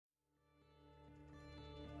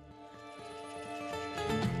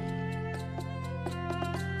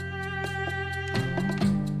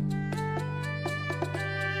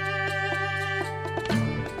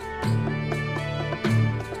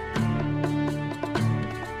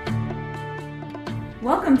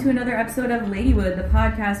Welcome to another episode of Ladywood, the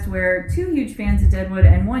podcast where two huge fans of Deadwood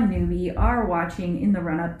and one newbie are watching in the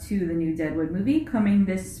run-up to the new Deadwood movie coming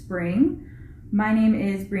this spring. My name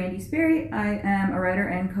is Brandy Sperry. I am a writer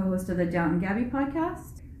and co-host of the Downton Gabby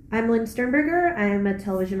podcast. I'm Lynn Sternberger. I am a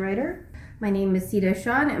television writer. My name is Sita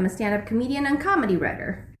Shawn. I'm a stand-up comedian and comedy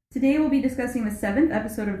writer. Today we'll be discussing the 7th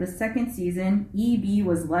episode of the second season, E.B.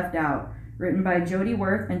 Was Left Out, written by Jody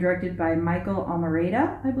Worth and directed by Michael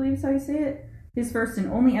Almereyda, I believe is how you say it. His first and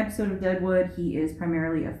only episode of Deadwood, he is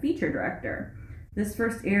primarily a feature director. This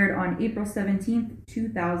first aired on April 17th,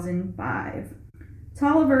 2005.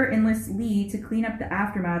 Tolliver enlists Lee to clean up the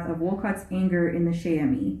aftermath of Wolcott's anger in the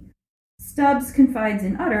Chamonix. Stubbs confides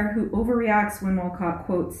in Utter, who overreacts when Wolcott,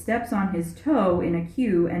 quote, steps on his toe in a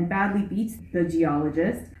queue and badly beats the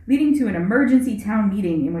geologist, leading to an emergency town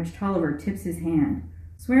meeting in which Tolliver tips his hand.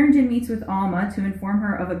 Swearingen meets with Alma to inform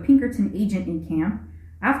her of a Pinkerton agent in camp.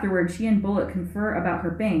 Afterward, she and Bullock confer about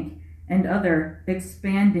her bank and other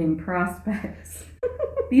expanding prospects.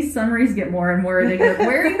 These summaries get more and more ridiculous.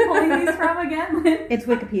 Where are you pulling these from again, Lynn? It's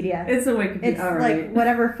Wikipedia. It's a Wikipedia. It's all like right.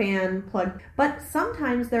 whatever fan plug. But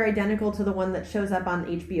sometimes they're identical to the one that shows up on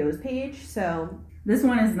HBO's page, so... This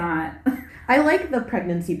one is not. I like the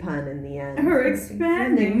pregnancy pun in the end. Her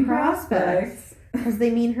expanding prospects. Because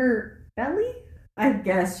they mean her belly? I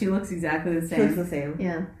guess she looks exactly the She same. looks the same.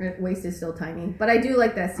 Yeah, her waist is still tiny. But I do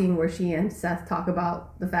like that scene where she and Seth talk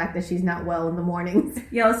about the fact that she's not well in the mornings.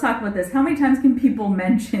 Yeah, let's talk about this. How many times can people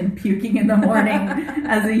mention puking in the morning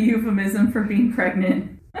as a euphemism for being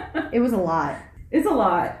pregnant? It was a lot. It's a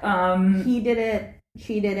lot. He did it.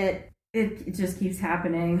 She did it. It just keeps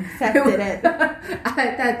happening. Seth did it.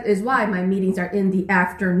 That is why my meetings are in the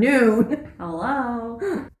afternoon.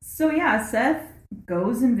 Hello. So yeah, Seth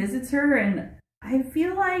goes and visits her, and I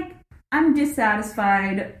feel like I'm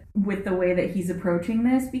dissatisfied with the way that he's approaching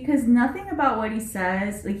this because nothing about what he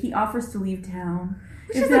says, like he offers to leave town.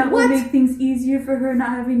 If that will make things easier for her not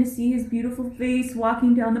having to see his beautiful face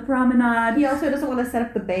walking down the promenade. He also doesn't want to set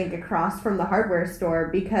up the bank across from the hardware store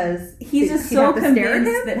because he's just so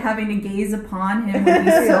convinced that having to gaze upon him would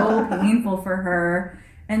be so painful for her.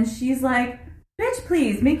 And she's like, bitch,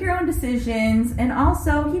 please, make your own decisions. And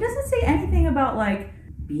also, he doesn't say anything about, like,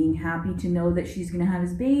 being happy to know that she's going to have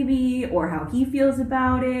his baby or how he feels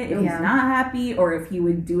about it, if he's not happy, or if he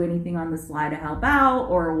would do anything on the sly to help out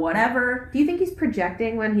or whatever. Do you think he's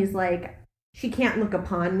projecting when he's like, she can't look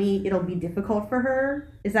upon me, it'll be difficult for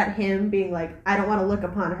her? Is that him being like, I don't want to look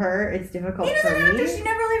upon her, it's difficult for me? He doesn't have to, she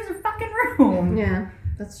never leaves her fucking room. Yeah,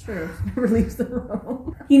 that's true. She never leaves the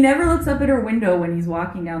room. He never looks up at her window when he's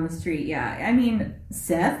walking down the street. Yeah, I mean,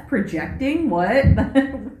 Seth projecting? What?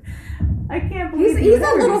 I can't believe he's a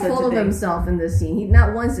little full of himself in this scene. He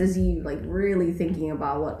not once is he like really thinking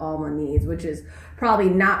about what Alma needs, which is probably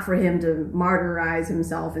not for him to martyrize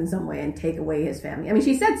himself in some way and take away his family. I mean,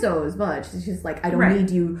 she said so as much. She's just like, I don't need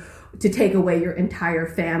you to take away your entire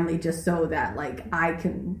family just so that like I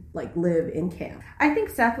can like live in camp. I think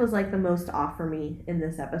Seth was like the most off for me in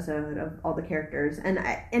this episode of all the characters, and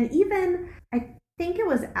even I think it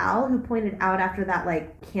was Al who pointed out after that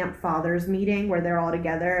like Camp Fathers meeting where they're all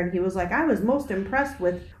together, and he was like, I was most impressed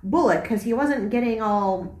with Bullock because he wasn't getting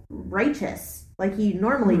all righteous like he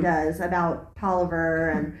normally does about Tolliver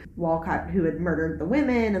and Wolcott who had murdered the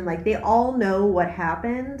women, and like they all know what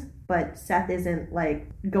happened, but Seth isn't like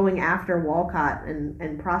going after Wolcott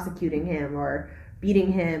and prosecuting him or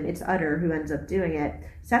beating him. It's Utter who ends up doing it.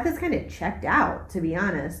 Seth is kind of checked out, to be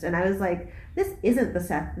honest, and I was like, this isn't the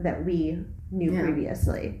Seth that we knew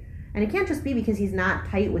previously. And it can't just be because he's not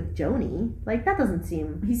tight with Joni. Like, that doesn't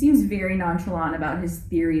seem... He seems very nonchalant about his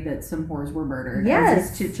theory that some whores were murdered. Yes. As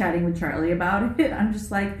he's chit-chatting with Charlie about it. I'm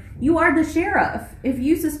just like, you are the sheriff. If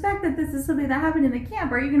you suspect that this is something that happened in the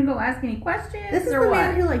camp, are you going to go ask any questions? This is the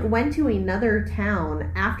man who, like, went to another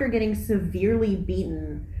town after getting severely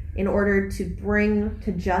beaten in order to bring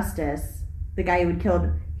to justice the guy who had killed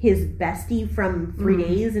his bestie from 3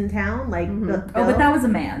 days in town, like but that was a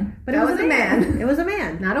man. But it was a man. It was a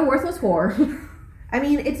man, not a worthless whore. I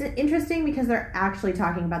mean, it's interesting because they're actually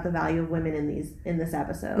talking about the value of women in this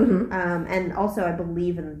episode, and also I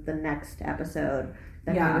believe in the next episode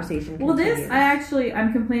the conversation continues. Well,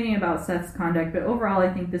 I'm complaining about Seth's conduct, but overall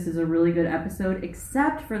I think this is a really good episode,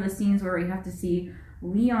 except for the scenes where we have to see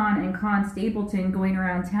Leon and Con Stapleton going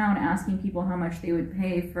around town asking people how much they would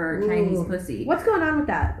pay for Chinese pussy. What's going on with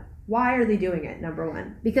that? Why are they doing it, number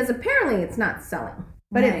one? Because apparently it's not selling.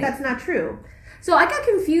 But that's not true. So I got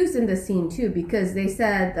confused in this scene, too, because they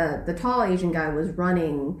said the tall Asian guy was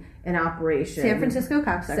running an operation. San Francisco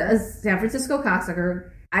cocksucker.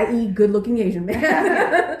 i.e. good-looking Asian man.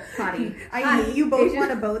 Hottie. I.e. you both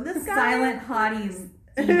want to bone this guy? Silent hotties.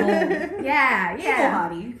 Evil. Yeah. Evil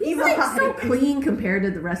hottie. He's Evil like hottie. so clean compared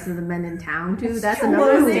to the rest of the men in town too. That's Low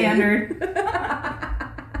another thing. standard.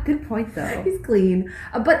 Good point, though. He's clean,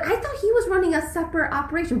 but I thought he was running a separate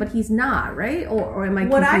operation, but he's not, right? Or am I?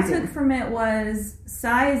 What I confusing? took from it was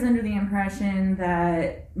Sai is under the impression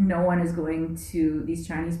that no one is going to these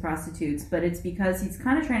Chinese prostitutes, but it's because he's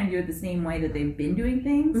kind of trying to do it the same way that they've been doing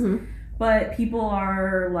things. Mhm. But people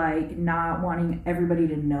are like not wanting everybody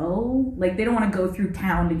to know. Like they don't want to go through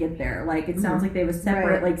town to get there. Like it sounds like they have a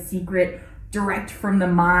separate, Right. like secret, direct from the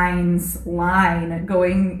mines line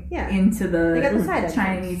going into They got the side the of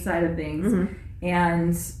Chinese things. side of things. Mhm.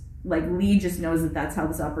 And like Lee just knows that that's how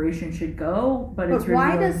this operation should go. But it's But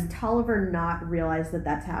why revealed- does Tolliver not realize that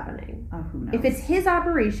that's happening? Oh, who knows? If it's his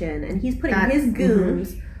operation and he's putting That's- his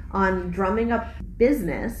goons on drumming up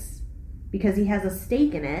business because he has a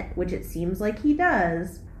stake in it, which it seems like he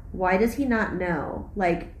does, why does he not know?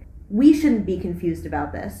 Like, we shouldn't be confused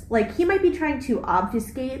about this. Like, he might be trying to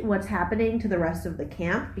obfuscate what's happening to the rest of the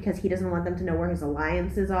camp because he doesn't want them to know where his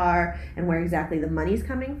alliances are and where exactly the money's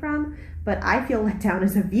coming from. But I feel let down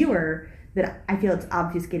as a viewer that I feel it's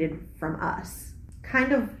obfuscated from us.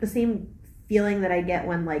 Kind of the same feeling that I get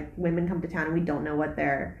when, like, women come to town and we don't know what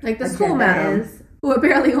their Like the school agenda madam, who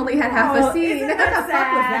apparently only had half Oh, a scene. isn't What the fuck was sad.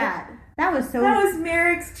 that? That was so... That was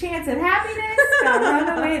Merrick's chance at happiness. Got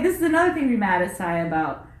run away. This is another thing to be mad at Sai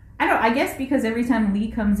about. I guess because every time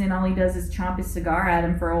Lee comes in, all he does is chomp his cigar at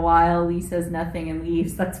him for a while. Lee says nothing and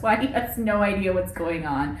leaves. That's why he has no idea what's going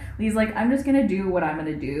on. Lee's like, I'm just going to do what I'm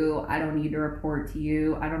going to do. I don't need to report to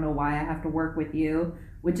you. I don't know why I have to work with you.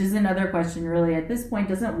 Which is another question, really. At this point,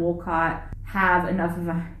 doesn't Wolcott have enough of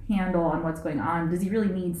a handle on what's going on? Does he really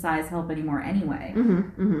need Sai's help anymore anyway?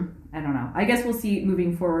 I don't know. I guess we'll see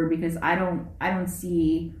moving forward because I don't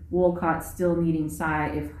see Wolcott still needing Sai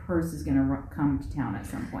if Hearst is going to come to town at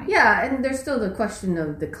some point. Yeah, and there's still the question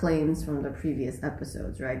of the claims from the previous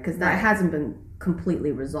episodes, right? Because that hasn't been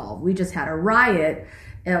completely resolved. We just had a riot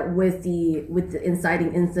with the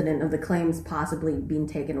inciting incident of the claims possibly being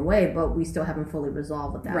taken away, but we still haven't fully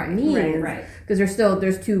resolved what that means. Right. Because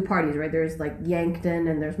there's two parties, right? There's like Yankton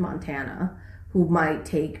and there's Montana, who might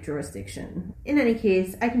take jurisdiction. In any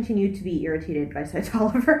case, I continue to be irritated by Cy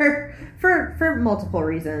Tolliver for multiple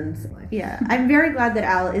reasons. Yeah, I'm very glad that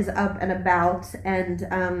Al is up and about, and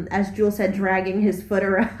as Jewel said, dragging his foot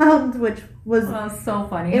around, which was so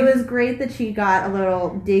funny. It was great that she got a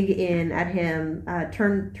little dig in at him,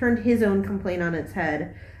 turned his own complaint on its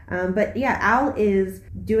head. But yeah, Al is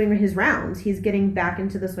doing his rounds. He's getting back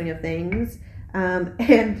into the swing of things,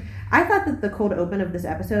 and I thought that the cold open of this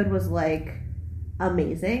episode was like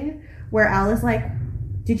amazing, where Al is like,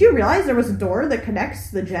 did you realize there was a door that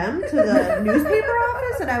connects the gem to the newspaper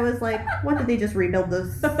office? And I was like, what, did they just rebuild the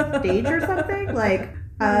stage or something? Like,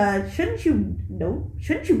 shouldn't you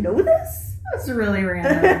know this? That's really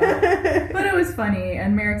random. But it was funny.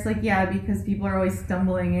 And Merrick's like, yeah, because people are always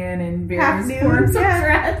stumbling in various forms of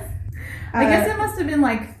dress. I guess it must have been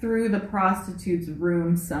like through the prostitute's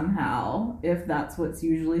room somehow, if that's what's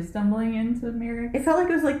usually stumbling into Merrick. It felt like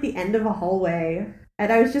it was like the end of a hallway.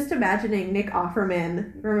 And I was just imagining Nick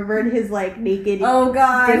Offerman, remember in his like naked dick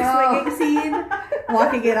swinging scene,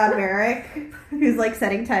 walking in on Merrick, who's like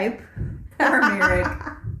setting type. Poor Merrick.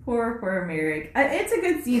 Poor Merrick. It's a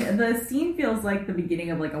good scene. The scene feels like the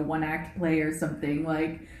beginning of like a one-act play or something.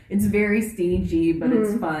 Like, it's very stagey, but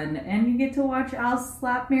it's fun. And you get to watch Al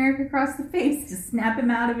slap Merrick across the face to snap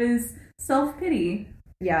him out of his self-pity.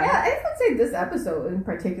 Yeah, I would say this episode in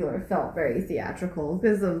particular felt very theatrical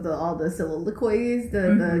because of all the soliloquies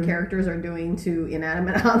the characters are doing to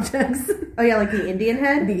inanimate objects. Oh yeah, like the Indian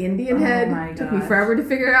head? The Indian head. My Took me gosh. forever to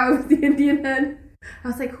figure out the Indian head. I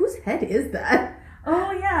was like, whose head is that?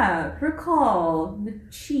 Oh, yeah. Recall the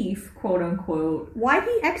chief, quote-unquote. Why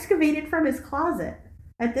he excavated from his closet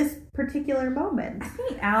at this particular moment. I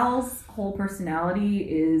think Al's whole personality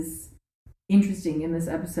is interesting in this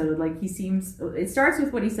episode. Like, it starts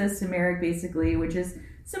with what he says to Merrick, basically, which is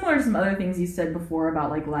similar to some other things he said before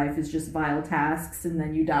about, like, life is just vile tasks and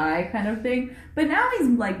then you die kind of thing. But now he's,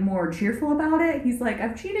 like, more cheerful about it. He's like,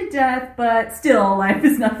 I've cheated death, but still, life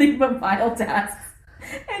is nothing but vile tasks.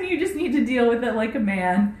 And you just need to deal with it like a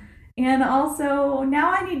man. And also, now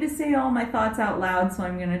I need to say all my thoughts out loud, so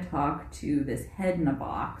I'm going to talk to this head in a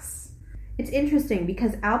box. It's interesting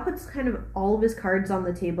because Al puts kind of all of his cards on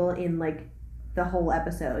the table in like the whole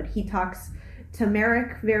episode. He talks to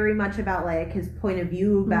Merrick very much about like his point of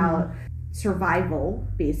view about survival,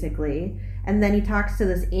 basically. And then he talks to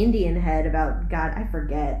this Indian head about, God, I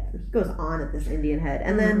forget. He goes on at this Indian head.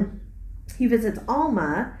 And then he visits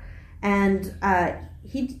Alma, and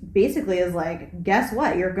he basically is like, guess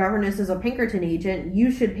what? Your governess is a Pinkerton agent.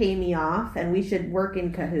 You should pay me off, and we should work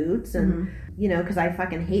in cahoots. And, you know, because I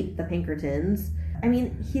fucking hate the Pinkertons. I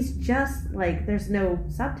mean, he's just like, there's no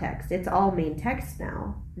subtext. It's all main text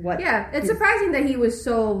now. Yeah, it's surprising that he was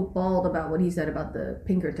so bald about what he said about the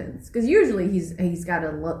Pinkertons. Because usually he's got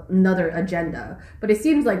another agenda. But it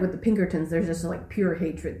seems like with the Pinkertons, there's just like pure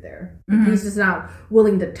hatred there. He's just not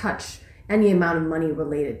willing to touch any amount of money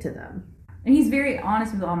related to them. And he's very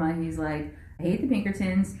honest with Alma. He's like, I hate the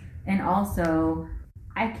Pinkertons, and also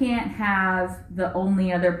I can't have the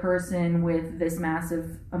only other person with this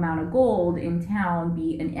massive amount of gold in town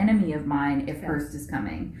be an enemy of mine if Hearst is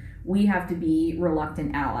coming. We have to be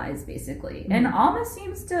reluctant allies, basically. And Alma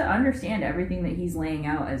seems to understand everything that he's laying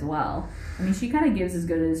out as well. I mean, she kind of gives as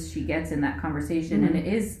good as she gets in that conversation, and it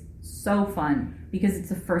is so fun because it's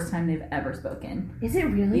the first time they've ever spoken. Is it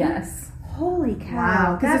really? Yes. Holy cow.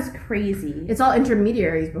 Wow, that's crazy. It's all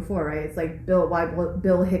intermediaries before, right? It's like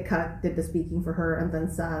Bill Hickok did the speaking for her, and then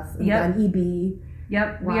Seth, and then EB.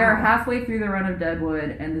 Yep, we are halfway through the run of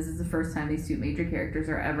Deadwood, and this is the first time these two major characters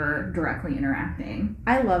are ever directly interacting.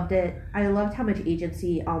 I loved it. I loved how much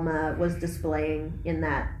agency Alma was displaying in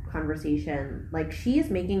that conversation. Like, she's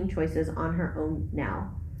making choices on her own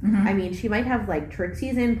now. I mean, she might have, like,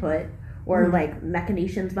 Trixie's input or, like,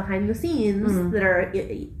 machinations behind the scenes that are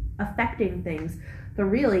affecting things. But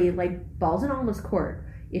really, like, ball's in Alma's court.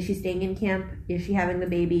 Is she staying in camp? Is she having the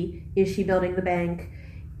baby? Is she building the bank?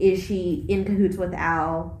 Is she in cahoots with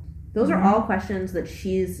Al? Those are all questions that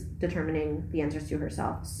she's determining the answers to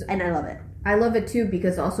herself. And I love it. I love it too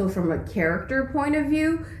because also from a character point of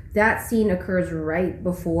view, that scene occurs right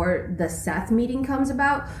before the Seth meeting comes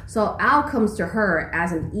about. So Al comes to her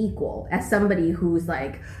as an equal, as somebody who's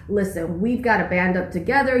like, listen, we've got to band up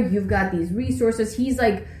together. You've got these resources.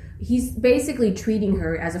 He's basically treating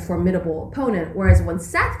her as a formidable opponent. Whereas when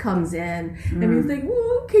Seth comes in and he's like,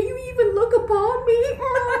 "Whoa, can you even look upon me?"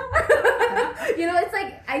 You know, it's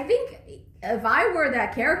like, I think if I were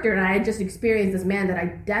that character and I had just experienced this man that I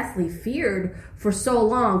deathly feared for so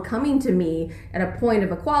long coming to me at a point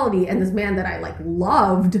of equality, and this man that I like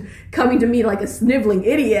loved coming to me like a sniveling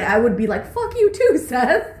idiot, I would be like, fuck you too,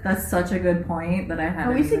 Seth. That's such a good point that I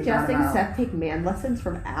hadn't Are we even suggesting thought about. Seth take man lessons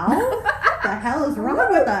from Al? What the hell is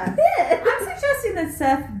wrong with us? I'm suggesting that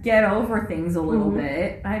Seth get over things a little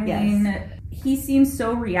bit. I mean, he seems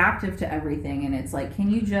so reactive to everything, and it's like, can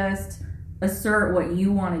you just assert what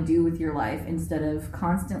you want to do with your life instead of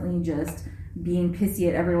constantly just being pissy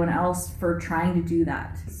at everyone else for trying to do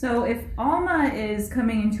that? So if Alma is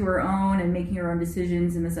coming into her own and making her own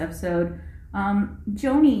decisions in this episode,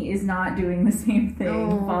 Joni is not doing the same thing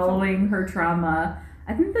following her trauma.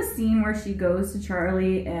 I think the scene where she goes to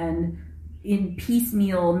Charlie and in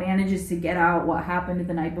piecemeal manages to get out what happened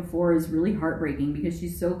the night before is really heartbreaking because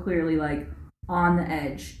she's so clearly like on the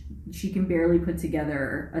edge. She can barely put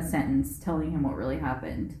together a sentence telling him what really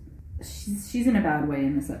happened. She's in a bad way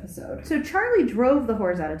in this episode. So Charlie drove the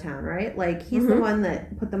whores out of town, right? Like, he's the one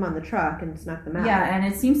that put them on the truck and snuck them out. Yeah,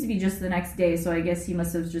 and it seems to be just the next day, so I guess he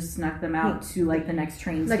must have just snuck them out to, like, the next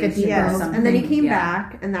train like a station or something. And then he came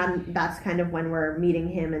back, and that's kind of when we're meeting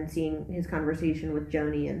him and seeing his conversation with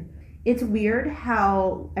Joni. And it's weird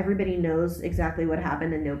how everybody knows exactly what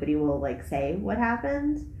happened and nobody will, like, say what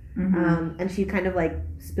happened. And she kind of like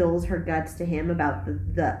spills her guts to him about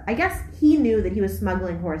the I guess he knew that he was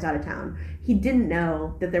smuggling whores out of town. He didn't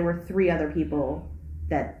know that there were 3 other people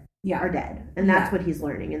that are dead. And that's what he's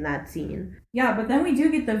learning in that scene. Yeah, but then we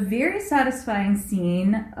do get the very satisfying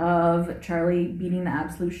scene of Charlie beating the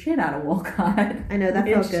absolute shit out of Wolcott. I know, that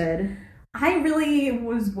felt good. I really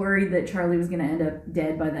was worried that Charlie was going to end up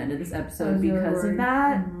dead by the end of this episode because of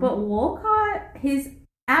that. But Wolcott, his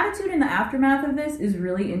attitude in the aftermath of this is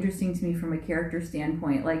really interesting to me from a character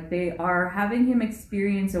standpoint. Like, they are having him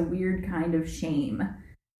experience a weird kind of shame,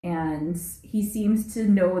 and he seems to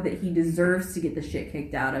know that he deserves to get the shit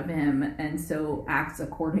kicked out of him, and so acts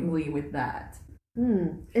accordingly with that.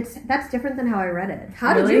 That's different than how I read it.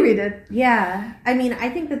 How did you read it? Yeah, I mean, I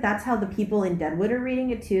think that's how the people in Deadwood are reading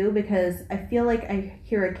it too, because I feel like I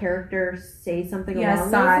hear a character say something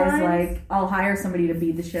along those lines. Like, I'll hire somebody to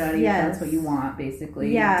beat the shit out of you if that's what you want,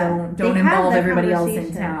 basically. Yeah, don't involve everybody else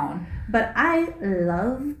in town. But I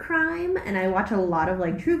love crime, and I watch a lot of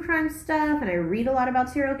like true crime stuff, and I read a lot about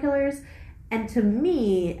serial killers. And to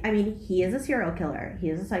me, I mean, he is a serial killer. He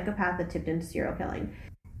is a psychopath that tipped into serial killing.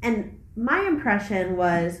 And my impression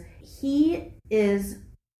was he is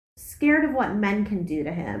scared of what men can do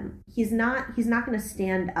to him. He's not going to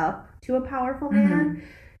stand up to a powerful man.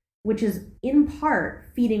 which is in part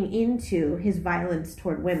feeding into his violence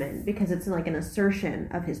toward women because it's like an assertion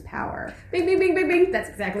of his power. Bing, bing, bing, bing, bing. That's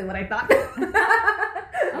exactly what I thought.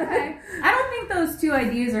 Okay. I don't think those two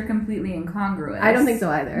ideas are completely incongruous. I don't think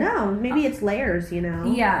so either. No, maybe it's layers, you know?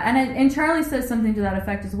 Yeah, and Charlie says something to that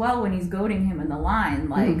effect as well when he's goading him in the line.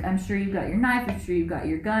 Like, I'm sure you've got your knife, I'm sure you've got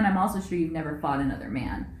your gun, I'm also sure you've never fought another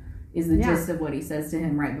man, is the gist of what he says to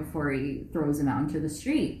him right before he throws him out into the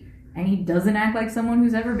street. And he doesn't act like someone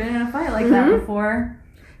who's ever been in a fight like that before.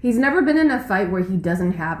 He's never been in a fight where he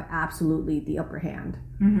doesn't have absolutely the upper hand.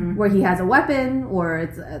 Where he has a weapon, or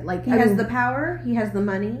it's like... He has the power, he has the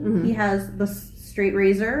money, he has the straight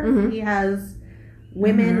razor, he has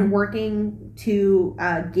women working to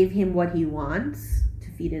give him what he wants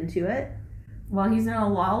to feed into it. Well, he's in a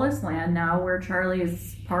lawless land now where Charlie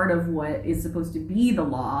is part of what is supposed to be the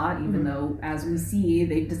law, even though, as we see,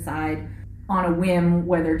 they decide on a whim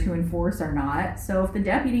whether to enforce or not. So if the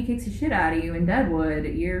deputy kicks the shit out of you in Deadwood,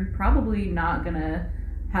 you're probably not going to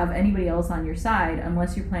have anybody else on your side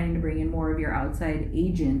unless you're planning to bring in more of your outside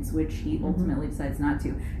agents, which he ultimately decides not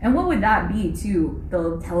to. And what would that be, too?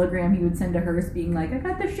 The telegram he would send to Hearst being like, I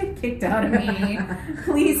got the shit kicked out of me.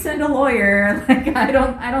 Please send a lawyer. Like, I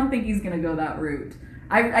don't think he's going to go that route.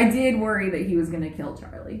 I did worry that he was going to kill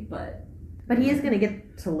Charlie, but he is going to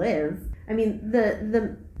get to live. I mean,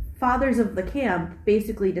 the fathers of the camp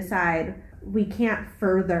basically decide we can't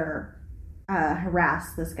further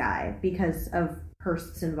harass this guy because of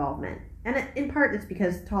Hearst's involvement. And in part it's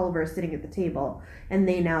because Tolliver is sitting at the table and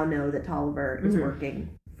they now know that Tolliver is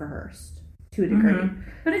working for Hearst to a degree.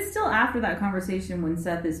 But it's still after that conversation when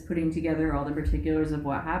Seth is putting together all the particulars of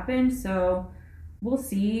what happened, so we'll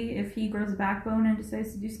see if he grows a backbone and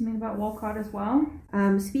decides to do something about Wolcott as well.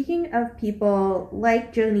 Speaking of people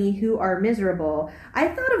like Joni who are miserable, I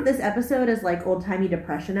thought of this episode as like old-timey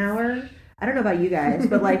depression hour. I don't know about you guys,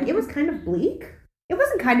 but like it was kind of bleak. It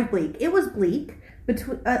wasn't kind of bleak. It was bleak.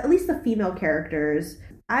 Between at least the female characters,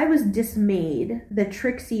 I was dismayed that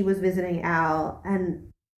Trixie was visiting Al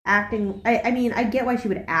and acting... I mean, I get why she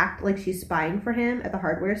would act like she's spying for him at the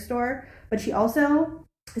hardware store, but she also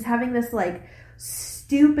is having this, like,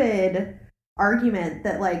 stupid argument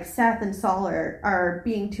that, like, Seth and Saul are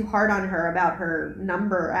being too hard on her about her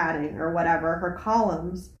number adding or whatever, her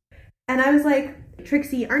columns. And I was like,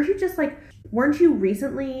 Trixie, aren't you just, like... Weren't you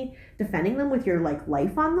recently defending them with your, like,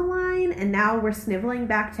 life on the line? And now we're sniveling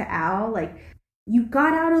back to Al? Like, you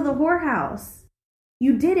got out of the whorehouse.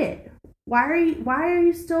 You did it. Why are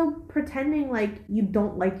you still pretending like you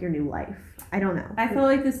don't like your new life? I don't know. I feel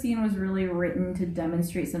like the scene was really written to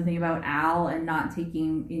demonstrate something about Al and not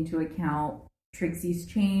taking into account Trixie's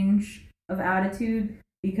change of attitude,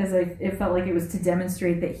 because it felt like it was to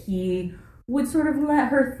demonstrate that he would sort of let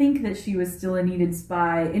her think that she was still a needed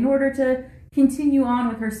spy in order to continue on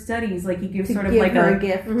with her studies. Like, he gives sort of like a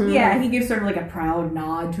gift. Yeah, he gives sort of like a proud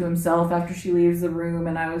nod to himself after she leaves the room,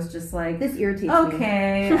 and I was just like, this irritates me.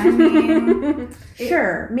 Okay, I mean...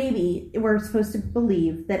 Sure, maybe we're supposed to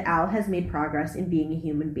believe that Al has made progress in being a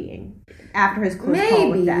human being after his close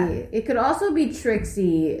call with death. It could also be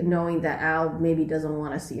Trixie knowing that Al maybe doesn't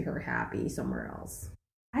want to see her happy somewhere else.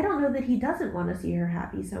 I don't know that he doesn't want to see her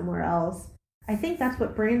happy somewhere else. I think that's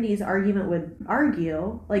what Brandy's argument would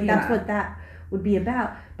argue. Like, that's what that would be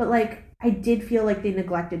about. But, like, I did feel like they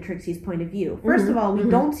neglected Trixie's point of view. First of all, we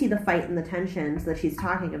don't see the fight and the tensions that she's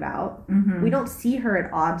talking about. We don't see her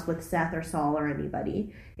at odds with Seth or Saul or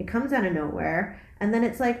anybody. It comes out of nowhere. And then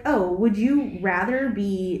it's like, oh, would you rather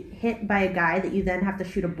be hit by a guy that you then have to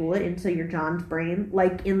shoot a bullet into your John's brain,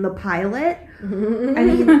 like in the pilot? I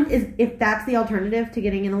mean, if that's the alternative to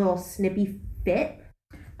getting in a little snippy fit?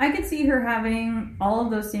 I could see her having all of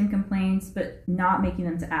those same complaints, but not making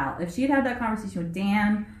them to Al. If she had had that conversation with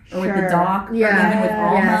Dan, or with the doc, or even with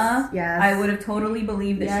Alma, I would have totally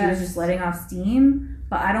believed that she was just letting off steam.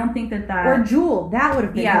 But I don't think that... Or Jewel. That would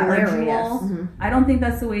have been hilarious. Or Jewel. I don't think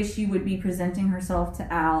that's the way she would be presenting herself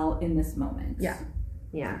to Al in this moment.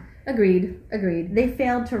 Yeah. Agreed. They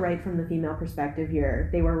failed to write from the female perspective here.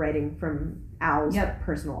 They were writing from Al's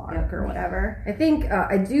personal arc or whatever. I think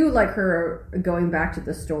I do like her going back to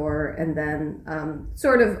the store and then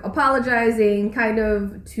sort of apologizing kind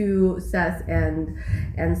of to Seth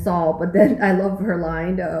and Saul, but then I love her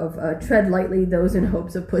line of tread lightly those in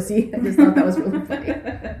hopes of pussy. I just thought that was really funny.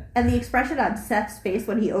 And the expression on Seth's face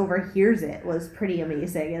when he overhears it was pretty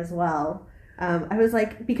amazing as well. I was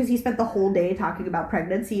like, because he spent the whole day talking about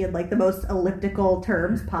pregnancy in like the most elliptical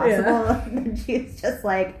terms possible. And she's just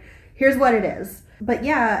like, here's what it is. But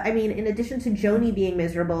yeah, I mean, in addition to Joni being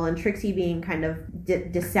miserable and Trixie being kind of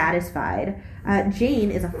dissatisfied,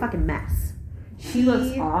 Jane is a fucking mess. She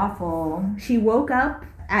looks awful. She woke up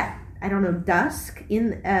at, I don't know, dusk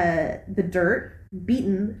in the dirt,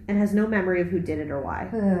 beaten, and has no memory of who did it or why.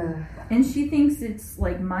 And she thinks it's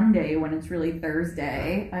like Monday when it's really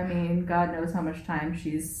Thursday. I mean, God knows how much time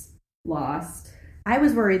she's lost. I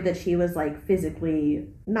was worried that she was like physically,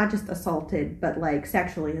 not just assaulted, but like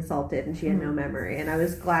sexually assaulted, and she had no memory. And I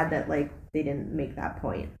was glad that like they didn't make that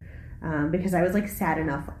point, because I was like sad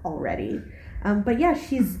enough already. But yeah,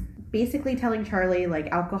 she's basically telling Charlie like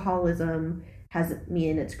alcoholism has me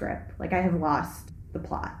in its grip. Like, I have lost the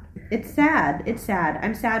plot. It's sad. It's sad.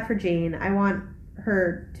 I'm sad for Jane. I want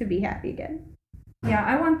her to be happy again. Yeah,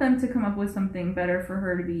 I want them to come up with something better for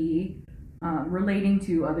her to be relating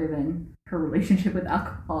to other than her relationship with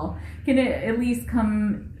alcohol. Can it at least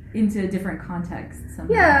come into a different context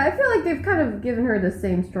somehow? Yeah, I feel like they've kind of given her the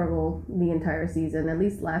same struggle the entire season. At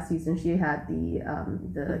least last season, she had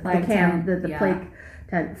the plague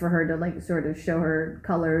tent for her to like sort of show her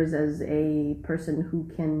colors as a person who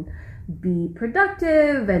can be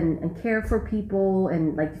productive and care for people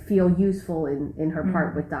and like feel useful in her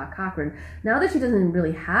part with Doc Cochran. Now that she doesn't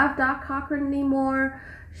really have Doc Cochran anymore,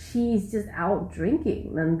 she's just out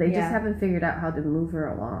drinking, and they just haven't figured out how to move her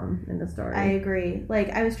along in the story. I agree. Like,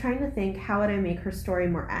 I was trying to think, how would I make her story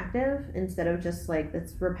more active instead of just like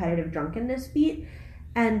this repetitive drunkenness beat?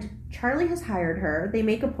 And Charlie has hired her. They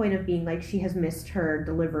make a point of being like she has missed her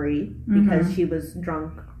delivery because she was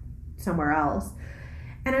drunk somewhere else.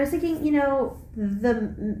 And I was thinking, you know,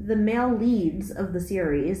 the male leads of the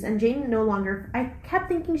series, and Jane no longer, I kept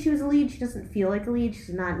thinking she was a lead. She doesn't feel like a lead. She's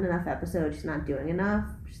not in enough episodes. She's not doing enough.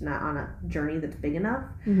 She's not on a journey that's big enough.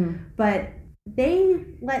 But they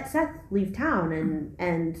let Seth leave town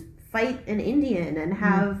and fight an Indian and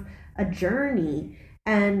have a journey.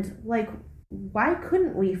 And, like, why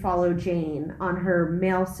couldn't we follow Jane on her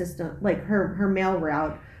mail system, like her mail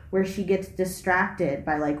route, where she gets distracted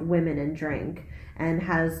by, like, women and drink, and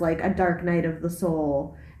has like a dark night of the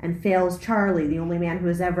soul, and fails Charlie, the only man who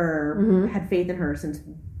has ever had faith in her since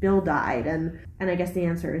Bill died. And I guess the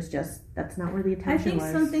answer is just, that's not where the attention was.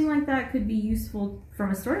 I think something like that could be useful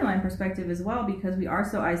from a storyline perspective as well, because we are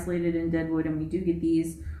so isolated in Deadwood, and we do get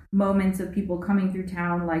these moments of people coming through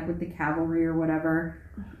town, like with the cavalry or whatever,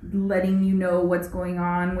 letting you know what's going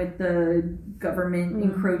on with the government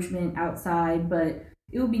encroachment outside. But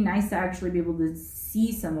it would be nice to actually be able to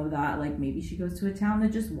see some of that. Like, maybe she goes to a town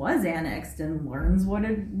that just was annexed and learns what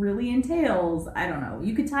it really entails. I don't know.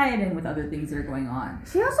 You could tie it in with other things that are going on.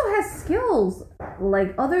 She also has skills.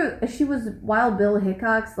 Like, she was Wild Bill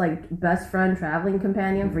Hickok's, like, best friend, traveling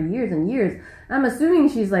companion for years and years. I'm assuming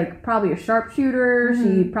she's, like, probably a sharpshooter.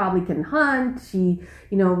 She probably can hunt. She,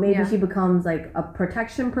 you know, maybe she becomes, like, a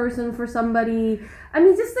protection person for somebody. I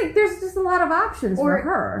mean, just, like, there's just a lot of options for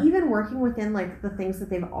her. Even working within, like, the things that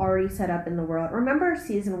they've already set up in the world. Remember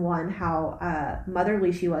season 1, how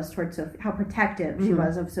motherly she was towards Sophia, how protective she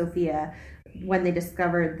was of Sophia when they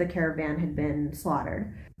discovered the caravan had been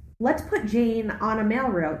slaughtered. Let's put Jane on a mail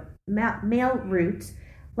route.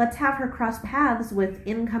 Let's have her cross paths with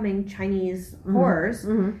incoming Chinese whores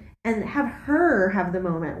and have her have the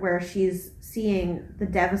moment where she's seeing the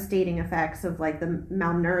devastating effects of like the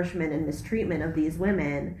malnourishment and mistreatment of these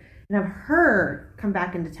women, and have her come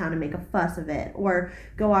back into town and make a fuss of it, or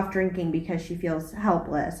go off drinking because she feels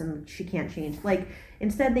helpless and she can't change. Like,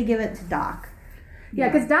 instead they give it to Doc. Yeah,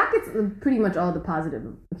 because Doc gets pretty much all the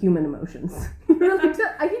positive human emotions. He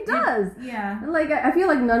does. Yeah. Like, I feel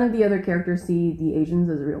like none of the other characters see the Asians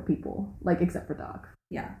as real people, like, except for Doc.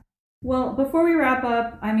 Yeah. Well, before we wrap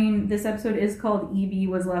up, I mean, this episode is called EB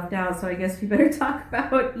Was Left Out, so I guess we better talk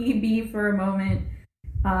about EB for a moment,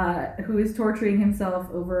 who is torturing himself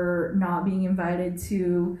over not being invited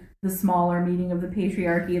to the smaller meeting of the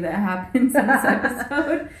patriarchy that happens in this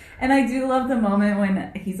episode. And I do love the moment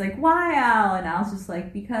when he's like, "Why, Al?" And Al's just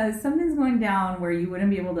like, "Because something's going down where you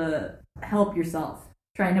wouldn't be able to help yourself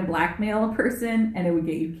trying to blackmail a person, and it would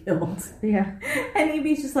get you killed." Yeah. And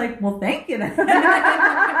EB's just like, "Well, thank you then."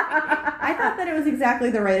 I thought that it was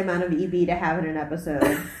exactly the right amount of EB to have in an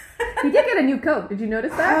episode. He did get a new coat. Did you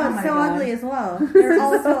notice that? Oh, so ugly as well. They're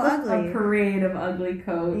all so ugly. A parade of ugly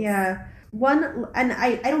coats. Yeah. One, and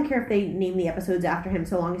I don't care if they name the episodes after him,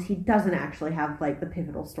 so long as he doesn't actually have like the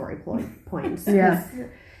pivotal story points. Yeah.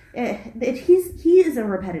 He is a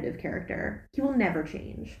repetitive character. He will never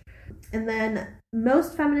change. And then,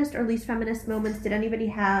 most feminist or least feminist moments. Did anybody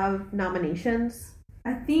have nominations?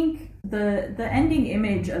 I think the ending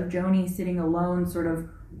image of Joni sitting alone, sort of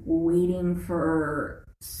waiting for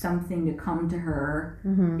something to come to her,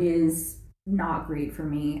 is not great for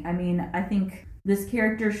me. I mean, I think this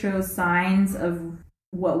character shows signs of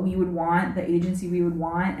what we would want, the agency we would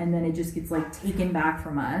want, and then it just gets like taken back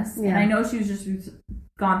from us. Yeah. And I know she was just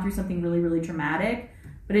gone through something really, really traumatic,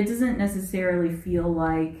 but it doesn't necessarily feel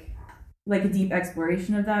like a deep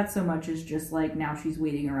exploration of that so much as just like now she's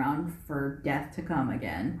waiting around for death to come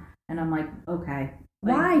again. And I'm like, okay.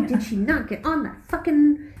 Like, why did she not get on that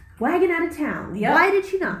fucking wagon out of town? Yep. Why did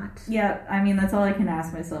she not? Yeah, I mean, that's all I can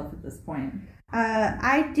ask myself at this point.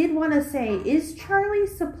 I did want to say, is Charlie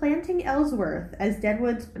supplanting Ellsworth as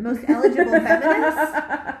Deadwood's most eligible feminist?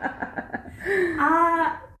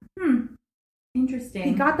 Interesting.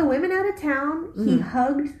 He got the women out of town. He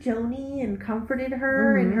hugged Joni and comforted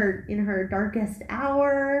her in her darkest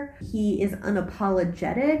hour. He is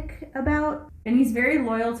unapologetic about. And he's very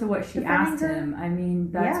loyal to what she asked her. him. I mean,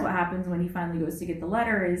 that's what happens when he finally goes to get the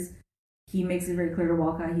letter is he makes it very clear to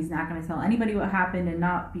Walcott he's not going to tell anybody what happened, and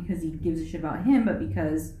not because he gives a shit about him, but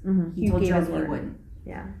because he told Joni he wouldn't.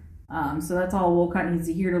 Yeah. So that's all Walcott needs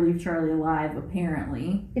to hear to leave Charlie alive,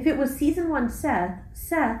 apparently. If it was season 1 Seth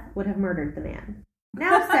would have murdered the man.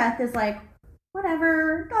 Now Seth is like,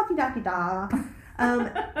 whatever, da-di-da-di-da.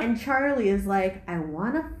 And Charlie is like, I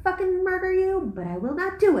want to fucking murder you, but I will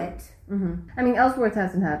not do it. I mean, Ellsworth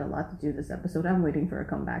hasn't had a lot to do this episode. I'm waiting for a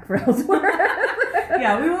comeback for Ellsworth.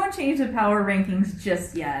 Yeah, we won't change the power rankings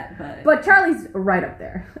just yet, But Charlie's right up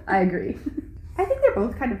there. I agree. I think they're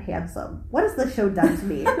both kind of handsome. What has the show done to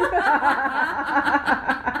me?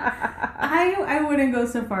 I wouldn't go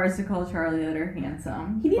so far as to call Charlie Utter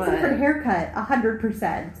handsome. He needs a different haircut,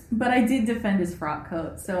 100%. But I did defend his frock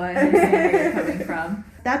coat, so I understand where you're coming from.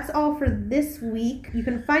 That's all for this week. You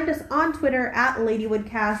can find us on Twitter at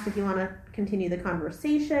LadywoodCast if you want to continue the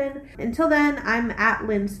conversation. Until then, I'm at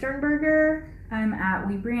Lynn Sternberger. I'm at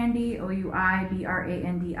WeBrandy,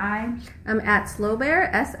 OUIBRANDI. I'm at Slowbear,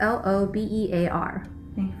 SLOBEAR.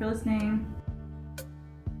 Thank you for listening.